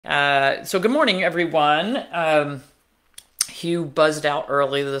So good morning, everyone. Hugh buzzed out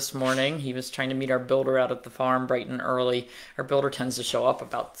early this morning. He was trying to meet our builder out at the farm bright and early. Our builder tends to show up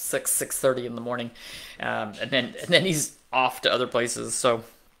about 6:30 in the morning, and then he's off to other places. So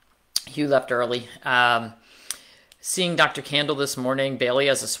Hugh left early. Seeing Dr. Candle this morning. Bailey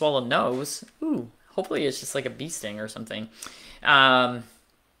has a swollen nose. Ooh, hopefully it's just like a bee sting or something.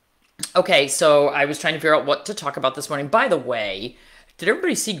 Okay, so I was trying to figure out what to talk about this morning. By the way, did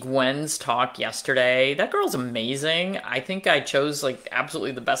everybody see Gwen's talk yesterday? That girl's amazing. I think I chose like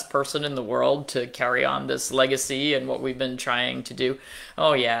absolutely the best person in the world to carry on this legacy and what we've been trying to do.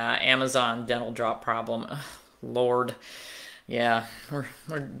 Oh yeah, Amazon dental drop problem. Ugh, Lord. Yeah,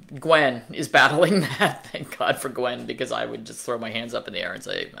 Gwen is battling that. Thank God for Gwen, because I would just throw my hands up in the air and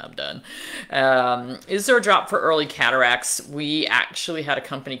say, I'm done. Is there a drop for early cataracts? We actually had a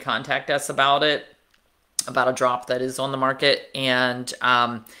company contact us about it, about a drop that is on the market. And,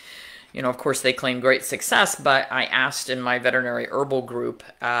 of course, they claim great success, but I asked in my veterinary herbal group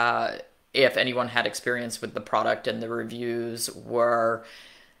if anyone had experience with the product, and the reviews were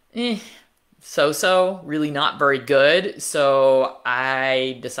so-so, really not very good. So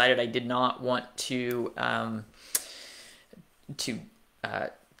I decided I did not want to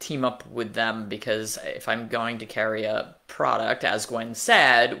team up with them, because if I'm going to carry a product, as Gwen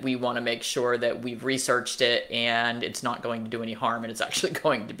said, we want to make sure that we've researched it and it's not going to do any harm and it's actually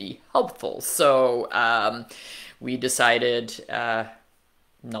going to be helpful. So we decided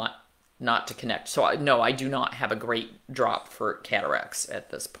not to connect. So no, I do not have a great drop for cataracts at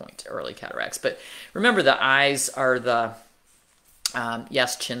this point, early cataracts. But remember, the eyes are the,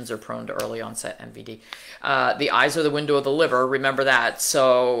 yes, chins are prone to early onset MVD. The eyes are the window of the liver, remember that.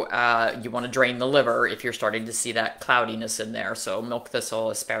 So you want to drain the liver if you're starting to see that cloudiness in there. So milk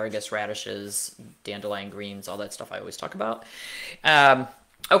thistle, asparagus, radishes, dandelion greens, all that stuff I always talk about.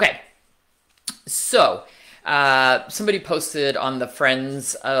 Okay, so somebody posted on the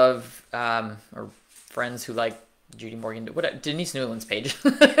friends of, or friends who like Judy Morgan, Denise Newland's page,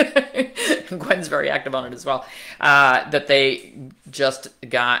 Gwen's very active on it as well, that they just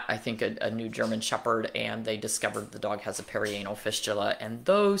got, I think, a new German Shepherd, and they discovered the dog has a perianal fistula, and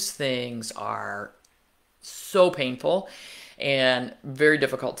those things are so painful and very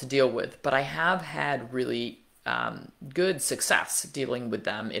difficult to deal with. But I have had really good success dealing with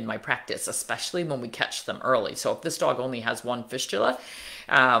them in my practice, especially when we catch them early. So if this dog only has one fistula,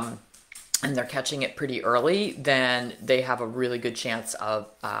 and they're catching it pretty early, then they have a really good chance of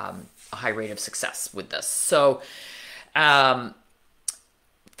a high rate of success with this. So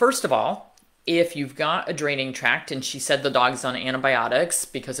first of all, if you've got a draining tract, and she said the dog's on antibiotics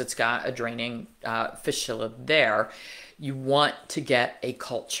because it's got a draining fistula there, you want to get a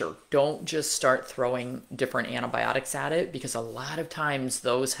culture. Don't just start throwing different antibiotics at it, because a lot of times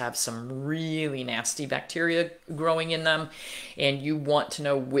those have some really nasty bacteria growing in them, and you want to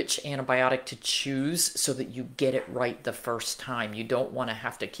know which antibiotic to choose so that you get it right the first time. You don't want to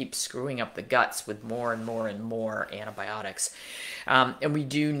have to keep screwing up the guts with more and more and more antibiotics. And we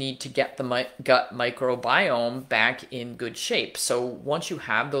do need to get the gut microbiome back in good shape. So once you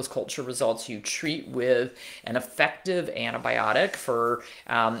have those culture results, you treat with an effective antibiotic for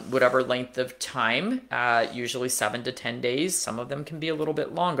whatever length of time, usually 7 to 10 days. Some of them can be a little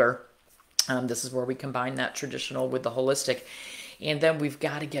bit longer. This is where we combine that traditional with the holistic. And then we've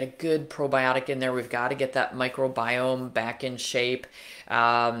got to get a good probiotic in there. We've got to get that microbiome back in shape.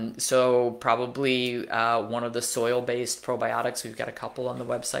 So probably one of the soil-based probiotics. We've got a couple on the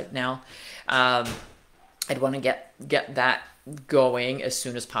website now. I'd want to get that going as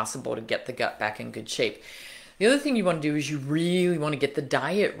soon as possible to get the gut back in good shape. The other thing you want to do is you really want to get the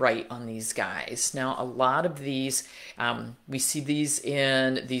diet right on these guys. Now, a lot of these, we see these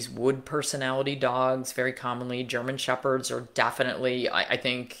in these wood personality dogs very commonly. German Shepherds are definitely, I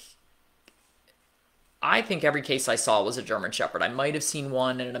think every case I saw was a German Shepherd. I might have seen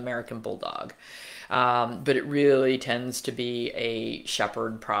one in an American Bulldog, but it really tends to be a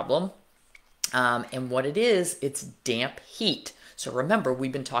Shepherd problem. And what it is, it's damp heat. So remember,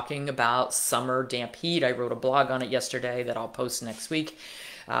 we've been talking about summer damp heat. I wrote a blog on it yesterday that I'll post next week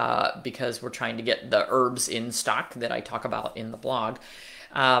because we're trying to get the herbs in stock that I talk about in the blog.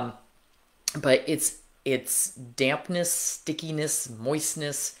 But it's dampness, stickiness,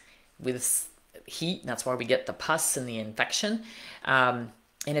 moistness with heat. And that's why we get the pus and the infection. And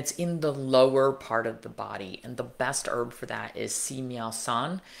it's in the lower part of the body. And the best herb for that is Si Miao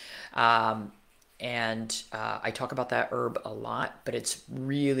San. And I talk about that herb a lot, but it's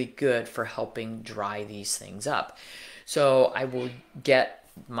really good for helping dry these things up. So I will get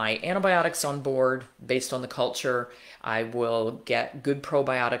my antibiotics on board based on the culture. I will get good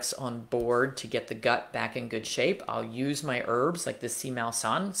probiotics on board to get the gut back in good shape. I'll use my herbs like the sea mouse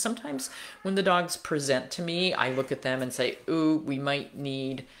sun. Sometimes when the dogs present to me, I look at them and say, ooh, we might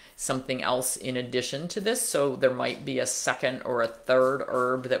need something else in addition to this. So there might be a second or a third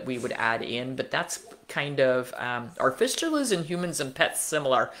herb that we would add in, but that's kind of, are fistulas in humans and pets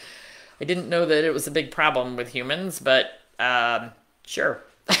similar? I didn't know that it was a big problem with humans, but sure.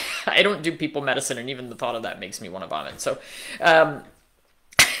 I don't do people medicine, and even the thought of that makes me want to vomit. So,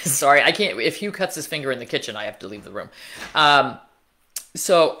 sorry, I can't. If Hugh cuts his finger in the kitchen, I have to leave the room. And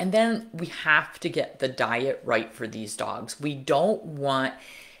then we have to get the diet right for these dogs. We don't want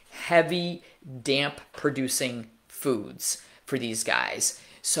heavy, damp-producing foods for these guys.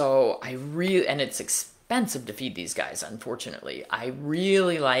 So and it's expensive to feed these guys, unfortunately. I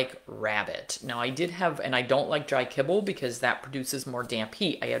really like rabbit. Now, and I don't like dry kibble because that produces more damp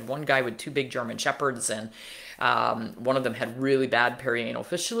heat. I had one guy with 2 big German Shepherds, and one of them had really bad perianal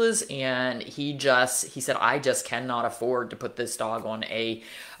fistulas, and he said, I just cannot afford to put this dog on a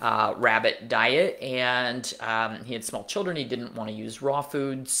rabbit diet, and he had small children. He didn't want to use raw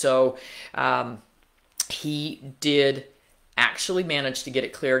food, so he did actually manage to get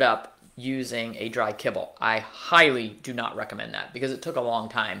it cleared up using a dry kibble. I highly do not recommend that because it took a long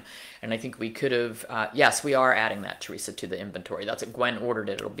time, and I think we could have, yes, we are adding that, Teresa, to the inventory. That's it. Gwen ordered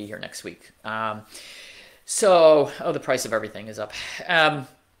it. It'll be here next week. The price of everything is up. I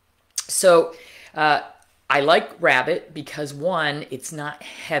like rabbit because, one, it's not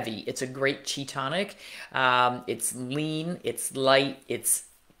heavy. It's a great cheat tonic. It's lean, it's light, it's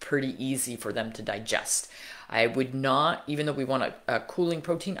pretty easy for them to digest. I would not, even though we want a cooling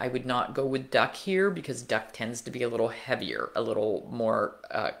protein, I would not go with duck here because duck tends to be a little heavier, a little more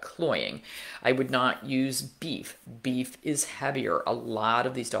cloying. I would not use beef. Beef is heavier. A lot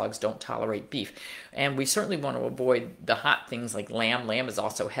of these dogs don't tolerate beef. And we certainly want to avoid the hot things like lamb. Lamb is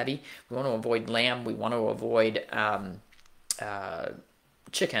also heavy. We want to avoid lamb. We want to avoid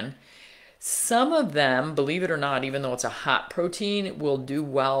chicken. Some of them, believe it or not, even though it's a hot protein, will do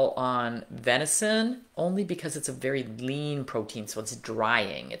well on venison only because it's a very lean protein, so it's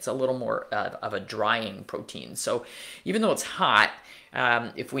drying. It's a little more of a drying protein. So even though it's hot,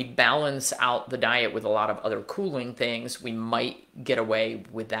 if we balance out the diet with a lot of other cooling things, we might get away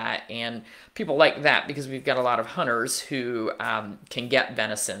with that. And people like that because we've got a lot of hunters who can get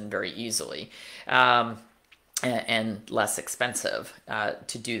venison very easily. And less expensive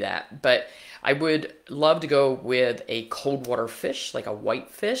to do that. But I would love to go with a cold water fish, like a white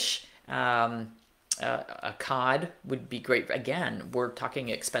fish. A cod would be great. Again, we're talking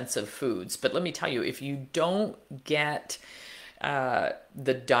expensive foods. But let me tell you, if you don't get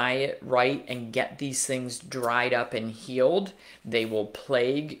the diet right and get these things dried up and healed, they will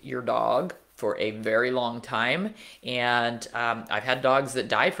plague your dog for a very long time, and I've had dogs that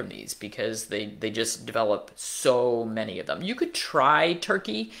die from these because they just develop so many of them. You could try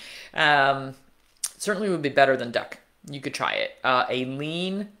turkey. Certainly would be better than duck. You could try it. A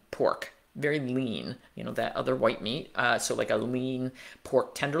lean pork, very lean, that other white meat. So like a lean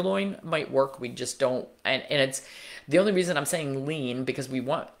pork tenderloin might work. We just don't, and it's the only reason I'm saying lean because we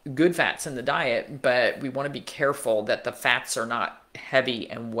want good fats in the diet, but we want to be careful that the fats are not heavy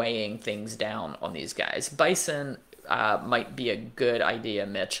and weighing things down on these guys. Bison might be a good idea,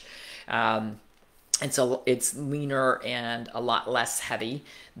 Mitch. And so it's leaner and a lot less heavy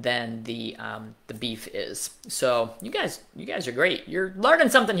than the beef is. So you guys are great. You're learning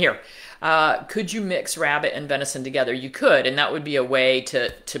something here. Could you mix rabbit and venison together? You could, and that would be a way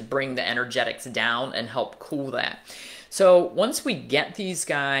to bring the energetics down and help cool that. So once we get these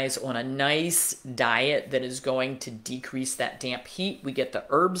guys on a nice diet that is going to decrease that damp heat, we get the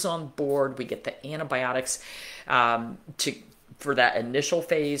herbs on board, we get the antibiotics for that initial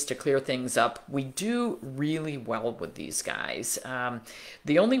phase to clear things up. We do really well with these guys.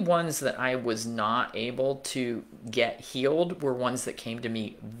 The only ones that I was not able to get healed were ones that came to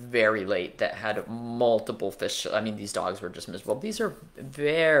me very late that had multiple fish. I mean, these dogs were just miserable. These are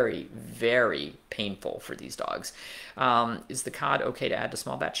very, very painful for these dogs. Is the cod okay to add to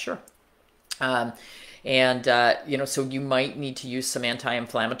small batch? Sure. So you might need to use some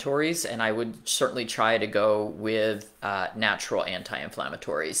anti-inflammatories, and I would certainly try to go with natural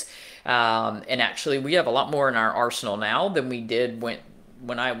anti-inflammatories. And actually, we have a lot more in our arsenal now than we did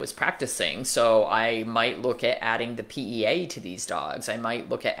when I was practicing. So I might look at adding the PEA to these dogs. I might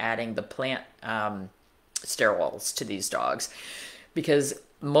look at adding the plant sterols to these dogs. because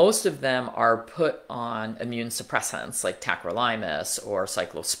most of them are put on immune suppressants like tacrolimus or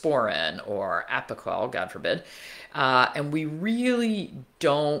cyclosporin or Apoquel, God forbid. And we really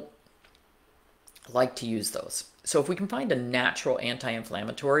don't like to use those. So if we can find a natural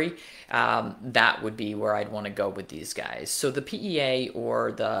anti-inflammatory, that would be where I'd want to go with these guys. So the PEA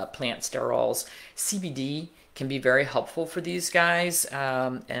or the plant sterols, CBD can be very helpful for these guys.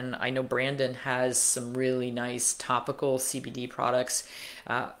 And I know Brandon has some really nice topical CBD products,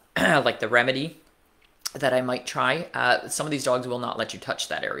 like the Remedy, that I might try. Some of these dogs will not let you touch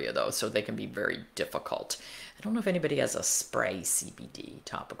that area though, so they can be very difficult. I don't know if anybody has a spray CBD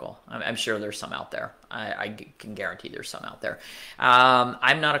topical. I'm sure there's some out there. I can guarantee there's some out there.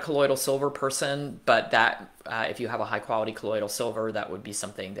 I'm not a colloidal silver person, but that if you have a high quality colloidal silver, that would be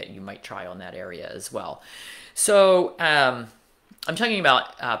something that you might try on that area as well. So I'm talking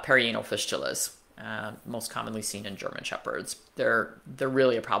about perianal fistulas. Most commonly seen in German Shepherds. They're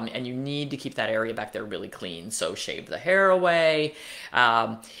really a problem, and you need to keep that area back there really clean. So shave the hair away.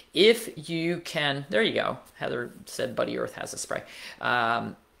 If you can, there you go. Heather said Buddy Earth has a spray.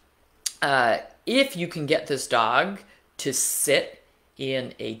 If you can get this dog to sit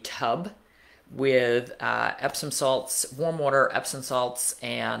in a tub with Epsom salts, warm water, Epsom salts,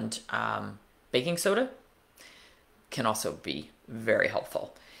 and baking soda, can also be very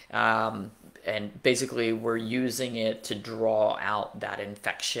helpful. And basically we're using it to draw out that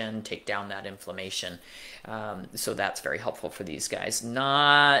infection, take down that inflammation. So that's very helpful for these guys.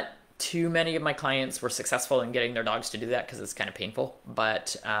 Not too many of my clients were successful in getting their dogs to do that because it's kind of painful,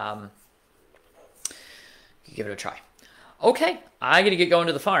 but give it a try. Okay, I got to get going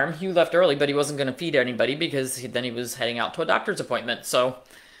to the farm. Hugh left early, but he wasn't going to feed anybody because then he was heading out to a doctor's appointment. So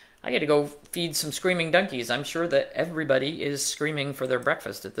I got to go feed some screaming donkeys. I'm sure that everybody is screaming for their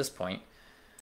breakfast at this point.